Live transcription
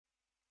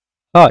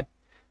Hi,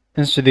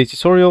 in today's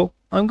tutorial,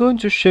 I'm going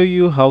to show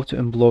you how to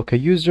unblock a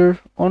user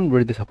on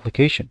Reddit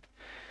application.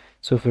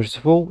 So first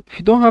of all, if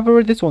you don't have a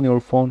Reddit on your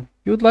phone,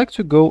 you would like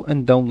to go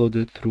and download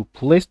it through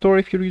Play Store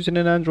if you're using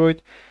an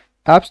Android,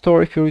 App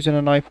Store if you're using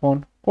an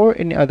iPhone, or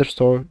any other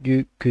store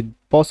you could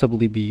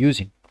possibly be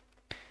using.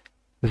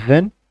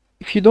 Then,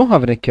 if you don't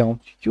have an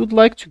account, you would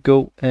like to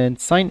go and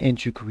sign in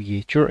to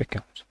create your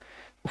account.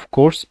 Of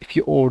course, if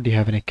you already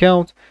have an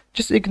account,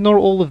 just ignore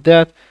all of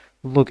that,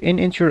 log in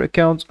into your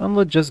account, and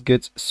let's just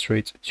get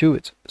straight to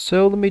it.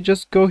 So let me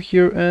just go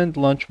here and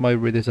launch my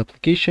Reddit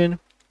application,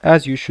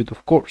 as you should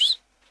of course.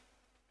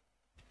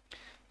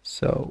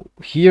 So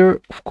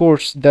here, of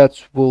course,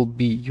 that will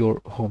be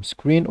your home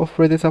screen of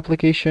Reddit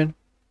application.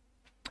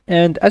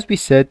 And as we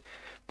said,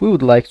 we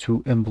would like to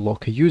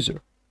unblock a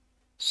user.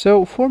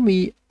 So for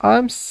me,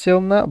 I'm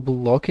still not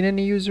blocking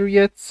any user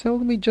yet. So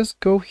let me just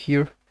go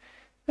here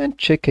and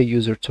check a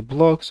user to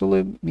block. So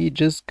let me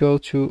just go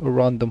to a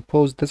random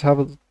post.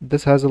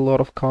 This has a lot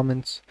of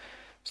comments.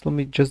 So let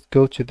me just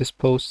go to this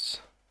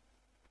post,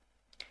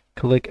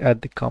 click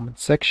at the comment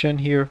section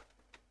here,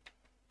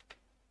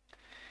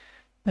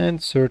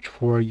 and search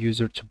for a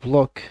user to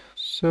block.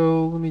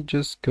 So let me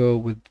just go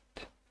with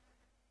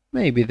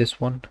maybe this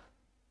one.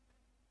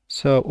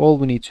 So all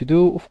we need to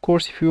do, of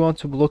course, if you want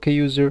to block a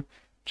user,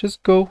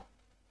 just go,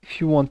 if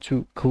you want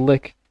to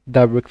click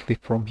directly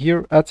from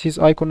here at his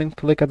icon and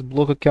click at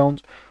block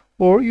account,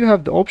 or you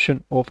have the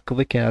option of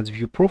clicking at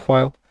view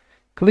profile,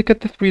 click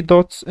at the three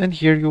dots, and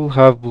here you will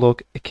have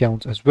block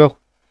account as well.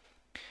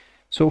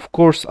 So of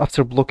course,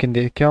 after blocking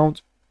the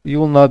account, you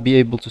will not be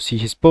able to see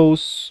his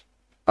posts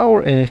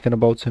or anything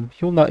about him.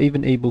 He will not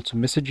even able to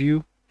message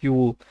you. You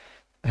will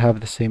have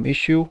the same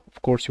issue.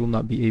 Of course, you will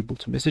not be able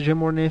to message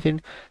him or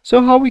anything.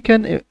 So how we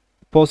can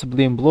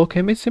possibly unblock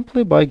him is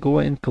simply by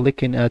going and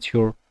clicking at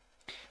your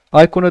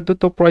icon at the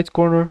top right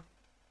corner.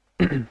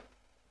 Of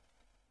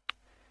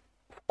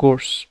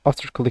course,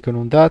 after clicking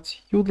on that,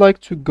 you would like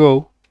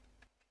to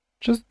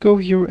just go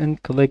here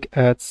and click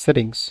at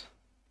settings.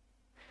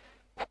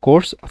 Of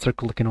course, after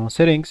clicking on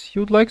settings,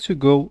 you would like to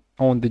go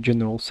on the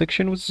general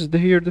section, which is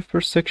here the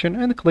first section,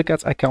 and click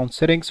at account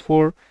settings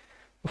for,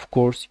 of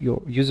course, your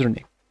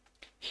username.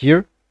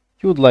 Here,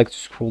 you would like to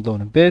scroll down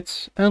a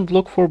bit and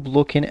look for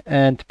blocking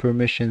and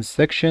permissions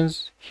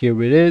sections.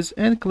 Here it is,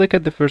 and click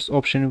at the first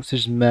option, which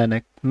is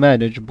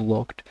manage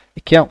blocked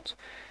account.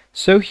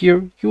 So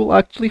here you will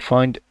actually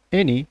find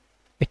any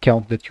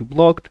account that you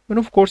blocked, and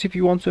of course if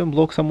you want to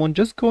unblock someone,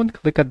 just go and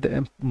click at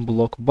the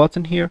unblock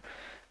button here,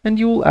 and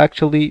you will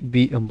actually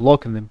be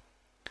unblocking them,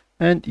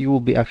 and you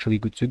will be actually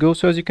good to go.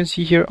 So as you can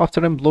see here,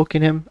 after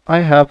unblocking him,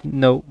 I have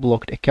no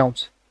blocked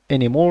accounts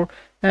anymore,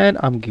 and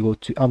I'm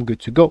good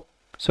to go.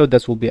 So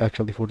that will be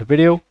actually for the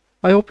video.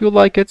 I hope you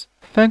like it.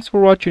 Thanks for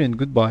watching and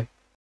goodbye.